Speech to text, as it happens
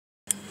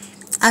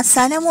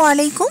আসসালামু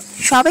আলাইকুম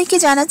সবাইকে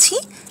জানাচ্ছি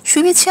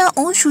শুভেচ্ছা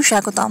ও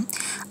সুস্বাগতম।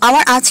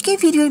 আমার আজকের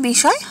ভিডিওর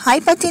বিষয়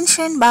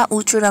হাইপারটেনশন বা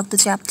উচ্চ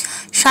রক্তচাপ।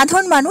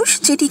 সাধারণ মানুষ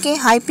যেটিকে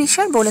হাই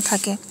প্রেশার বলে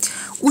থাকে।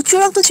 উচ্চ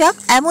রক্তচাপ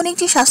এমন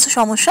একটি স্বাস্থ্য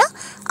সমস্যা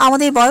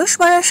আমাদের বয়স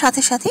বাড়ার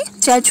সাথে সাথে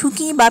যার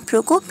ঝুঁকি বা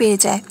প্রকোপ বেড়ে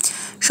যায়।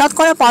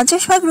 শতকরা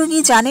 50% রোগী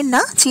জানেন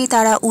না যে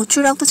তারা উচ্চ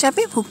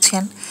রক্তচাপে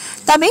ভুগছেন।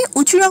 তবে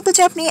উচ্চ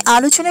রক্তচাপ নিয়ে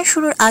আলোচনা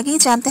শুরুর আগেই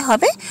জানতে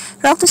হবে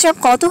রক্তচাপ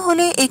কত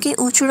হলে একে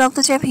উচ্চ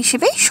রক্তচাপ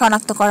হিসেবে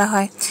শনাক্ত করা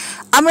হয়।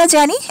 আমরা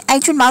জানি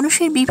একজন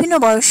মানুষের বিভিন্ন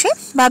বয়সে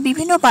বা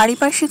বিভিন্ন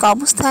পারিপার্শ্বিক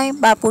অবস্থায়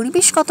বা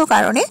পরিবেশগত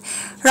কারণে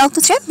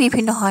রক্তচাপ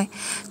বিভিন্ন হয়।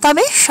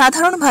 তবে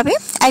সাধারণভাবে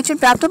একজন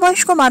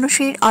প্রাপ্তবয়স্ক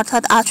মানুষের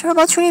অর্থাৎ 18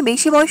 বছরের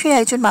বেশি বয়সের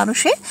একজন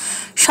মানুষের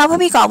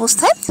স্বাভাবিক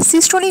অবস্থায়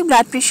সিস্টোলিক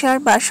ব্লাড প্রেশার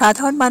বা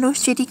সাধারণ মানুষ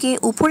যেটিকে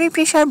উপরের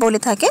প্রেশার বলে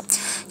থাকে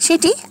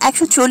সেটি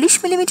 140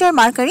 মিলিমিটার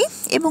মার্কারি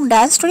এবং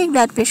ডায়াস্টোলিক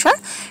ব্লাড প্রেশার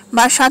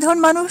বা সাধারণ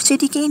মানুষ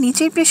যেটিকে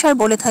নিচের প্রেশার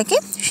বলে থাকে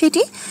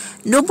সেটি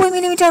 90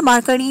 মিলিমিটার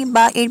মার্কারি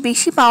বা এর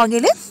বেশি পাওয়া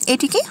গেলে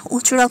এটিকে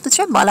উচ্চ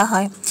রক্তচাপ বলা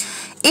হয়।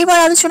 এবার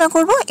আলোচনা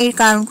করব এর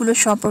কারণগুলো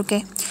সম্পর্কে।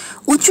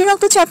 উচ্চ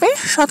রক্তচাপের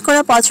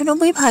শতকরা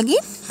 95%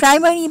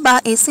 প্রাইমারি বা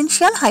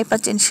এসেনশিয়াল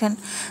হাইপারটেনশন,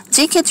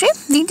 যে ক্ষেত্রে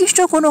নির্দিষ্ট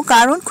কোনো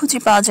কারণ খুঁজে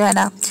পাওয়া যায়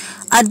না।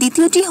 আর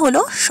দ্বিতীয়টি হলো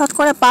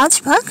শতকরা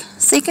 5%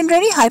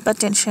 সেকেন্ডারি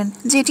হাইপারটেনশন,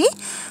 যেটি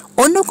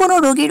অন্য কোনো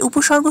রোগের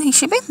উপসর্গ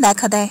হিসেবে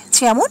দেখা দেয়,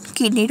 যেমন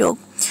কিডনি রোগ।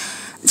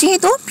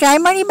 যেহেতু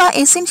প্রাইমারি বা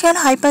এসেনশিয়াল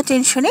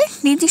হাইপারটেনশনের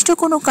নির্দিষ্ট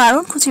কোনো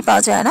কারণ খুঁজে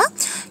পাওয়া যায় না,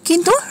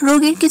 কিন্তু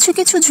রোগীর কিছু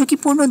কিছু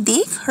ঝুঁকিপূর্ণ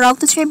দিক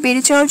রক্তচাপ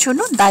বেড়ে যাওয়ার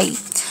জন্য দায়ী।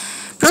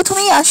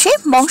 প্রথমেই আসে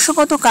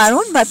বংশগত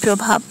কারণ বা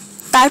প্রভাব,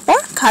 তারপর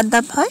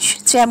খাদ্যাভ্যাস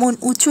যেমন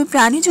উচ্চ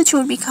প্রাণীজ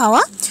চর্বি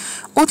খাওয়া,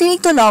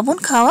 অতিরিক্ত লবণ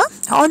খাওয়া,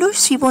 অলস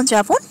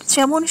জীবনযাপন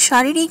যেমন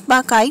শারীরিক বা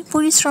কায়িক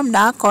পরিশ্রম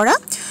না করা,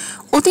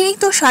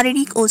 অতিরিক্ত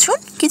শারীরিক ওজন,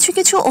 কিছু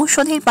কিছু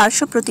ঔষধের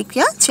পার্শ্ব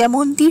প্রতিক্রিয়া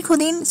যেমন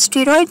দীর্ঘদিন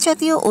স্টেরয়েড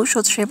জাতীয়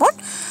ঔষধ সেবন,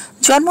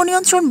 জন্ম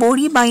নিয়ন্ত্রণ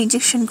বড়ি বা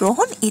ইনজেকশন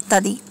গ্রহণ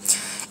ইত্যাদি।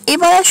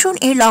 এবার আসুন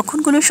এর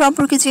লক্ষণগুলো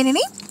সম্পর্কে জেনে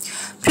নিই।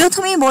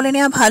 প্রথমেই বলে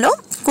নেওয়া ভালো,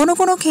 কোনো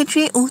কোনো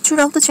ক্ষেত্রে উচ্চ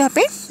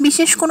রক্তচাপের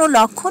বিশেষ কোনো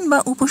লক্ষণ বা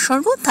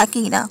উপসর্গ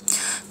থাকেই না।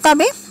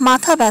 তবে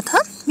মাথা ব্যথা,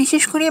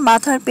 বিশেষ করে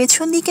মাথার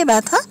পেছন দিকে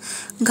ব্যথা,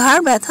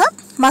 ঘাড় ব্যথা,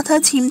 মাথা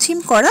ঝিমঝিম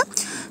করা,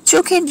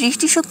 চোখের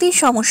দৃষ্টিশক্তির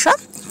সমস্যা,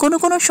 কোনো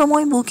কোনো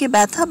সময় বুকে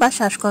ব্যথা বা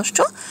শ্বাসকষ্ট,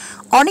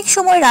 অনেক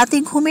সময় রাতে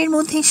ঘুমের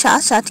মধ্যে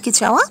শ্বাস আটকে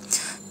যাওয়া,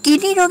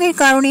 কিডনি রোগের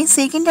কারণে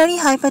সেকেন্ডারি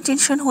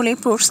হাইপারটেনশন হলে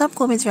প্রস্রাব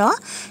কমে যাওয়া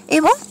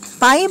এবং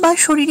পায়ে বা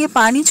শরীরে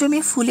পানি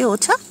জমে ফুলে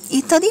ওঠা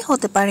ইত্যাদি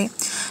হতে পারে।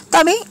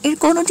 তবে এর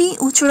কোনোটি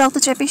উচ্চ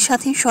রক্তচাপের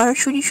সাথে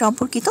সরাসরি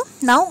সম্পর্কিত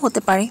নাও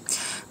হতে পারে,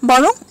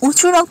 বরং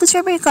উচ্চ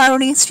রক্তচাপের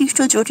কারণে সৃষ্ট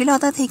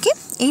জটিলতা থেকে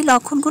এই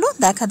লক্ষণগুলো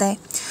দেখা দেয়।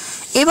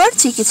 এবার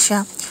চিকিৎসা।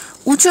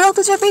 উচ্চ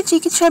রক্তচাপের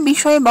চিকিৎসা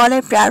বিষয়ে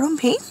বলার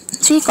প্রারম্ভে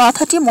যে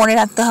কথাটি মনে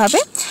রাখতে হবে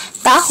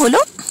তা হলো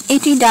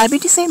এটি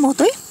ডায়াবেটিসের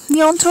মতোই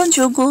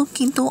নিয়ন্ত্রণযোগ্য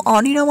কিন্তু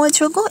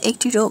অনিরাময়যোগ্য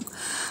একটি রোগ।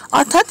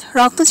 অর্থাৎ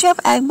রক্তচাপ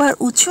একবার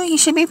উচ্চ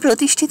হিসেবে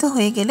প্রতিষ্ঠিত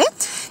হয়ে গেলে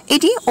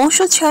এটি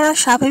ঔষধ ছাড়া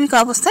স্বাভাবিক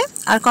অবস্থায়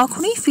আর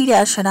কখনোই ফিরে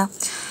আসে না।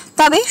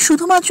 তবে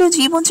শুধুমাত্র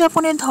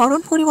জীবনযাপনের ধরন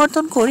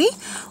পরিবর্তন করেই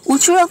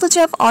উচ্চ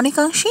রক্তচাপ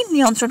অনেকাংশেই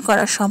নিয়ন্ত্রণ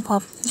করা সম্ভব,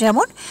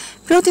 যেমন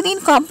প্রতিদিন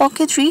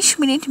কমপক্ষে 30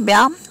 মিনিট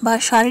ব্যায়াম বা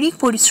শারীরিক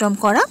পরিশ্রম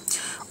করা,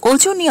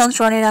 ওজন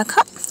নিয়ন্ত্রণে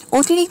রাখা,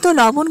 অতিরিক্ত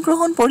লবণ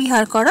গ্রহণ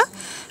পরিহার করা,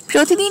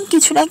 প্রতিদিন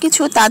কিছু না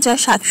কিছু তাজা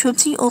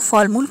শাকসবজি ও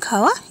ফলমূল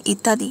খাওয়া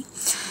ইত্যাদি।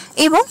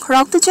 এবং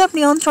রক্তচাপ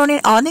নিয়ন্ত্রণের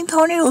অনেক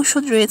ধরনের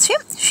ওষুধ রয়েছে,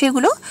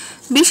 সেগুলো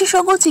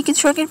বিশেষজ্ঞ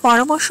চিকিৎসকের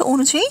পরামর্শ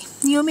অনুযায়ী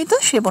নিয়মিত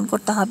সেবন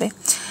করতে হবে।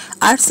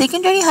 আর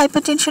সেকেন্ডারি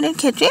হাইপারটেনশনের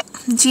ক্ষেত্রে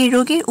যে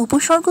রোগের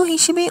উপসর্গ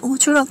হিসেবে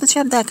উচ্চ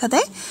রক্তচাপ দেখা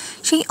দেয়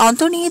সেই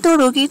অন্তর্নিহিত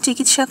রোগের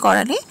চিকিৎসা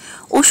করালে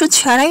ওষুধ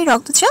ছাড়াই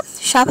রক্তচাপ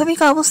স্বাভাবিক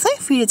অবস্থায়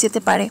ফিরে যেতে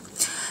পারে।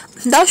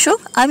 দর্শক,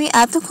 আমি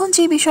এতক্ষণ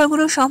যে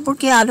বিষয়গুলো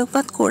সম্পর্কে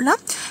আলোকপাত করলাম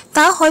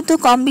তা হয়তো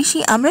কম বেশি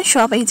আমরা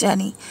সবাই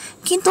জানি,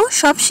 কিন্তু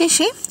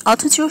সবশেষে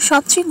অথচ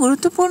সবচেয়ে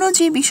গুরুত্বপূর্ণ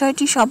যে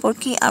বিষয়টি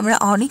সম্পর্কে আমরা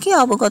অনেকেই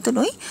অবগত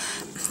নই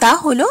তা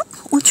হলো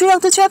উচ্চ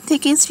রক্তচাপ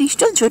থেকে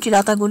সৃষ্ট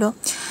জটিলতাগুলো।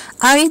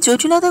 আর এই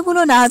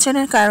জটিলতাগুলো না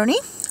জানার কারণে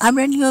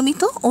আমরা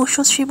নিয়মিত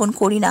ঔষধ সেবন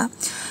করি না।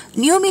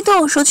 নিয়মিত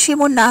ঔষধ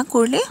সেবন না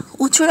করলে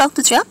উচ্চ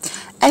রক্তচাপ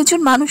একজন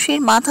মানুষের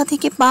মাথা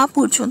থেকে পা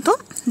পর্যন্ত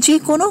যে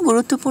কোনো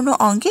গুরুত্বপূর্ণ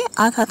অঙ্গে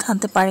আঘাত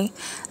হানতে পারে,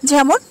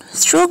 যেমন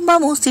স্ট্রোক বা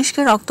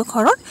মস্তিষ্কে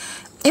রক্তক্ষরণ,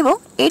 এবং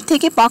এর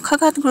থেকে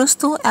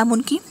পক্ষাঘাতগ্রস্ত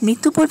এমনকি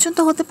মৃত্যু পর্যন্ত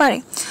হতে পারে।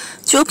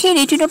 চোখে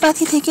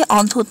রেটিনোপ্যাথি থেকে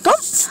অন্ধত্ব,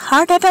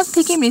 হার্ট অ্যাটাক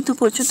থেকে মৃত্যু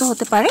পর্যন্ত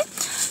হতে পারে,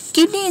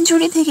 কিডনি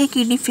ইনজুরি থেকে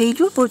কিডনি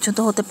ফেইলিউর পর্যন্ত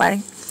হতে পারে।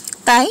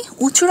 তাই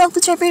উচ্চ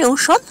রক্তচাপের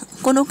ঔষধ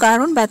কোনো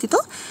কারণ ব্যতীত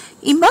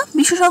কিংবা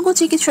বিশেষজ্ঞ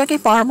চিকিৎসকের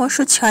পরামর্শ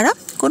ছাড়া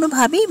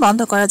কোনোভাবেই বন্ধ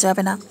করা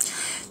যাবে না।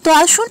 তো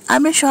আসুন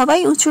আমরা সবাই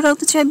উচ্চ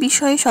রক্তচাপ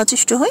বিষয়ে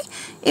সচেষ্ট হই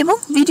এবং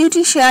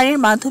ভিডিওটি শেয়ারের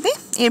মাধ্যমে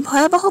এর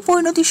ভয়াবহ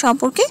পরিণতি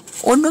সম্পর্কে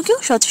অন্যকেও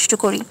সচেষ্ট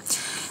করি।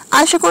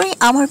 আশা করি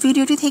আমার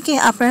ভিডিওটি থেকে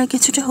আপনারা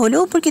কিছুটা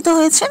হলেও উপকৃত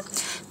হয়েছেন।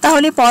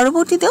 তাহলে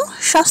পরবর্তীতেও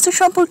স্বাস্থ্য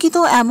সম্পর্কিত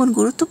এমন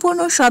গুরুত্বপূর্ণ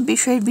সব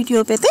বিষয়ের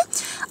ভিডিও পেতে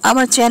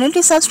আমার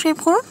চ্যানেলটি সাবস্ক্রাইব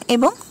করুন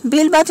এবং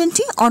বেল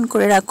বাটনটি অন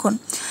করে রাখুন।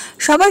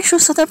 সবার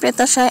সুস্থতার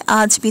প্রত্যাশায়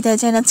আজ বিদায়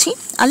জানাচ্ছি।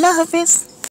 আল্লাহ হাফেজ।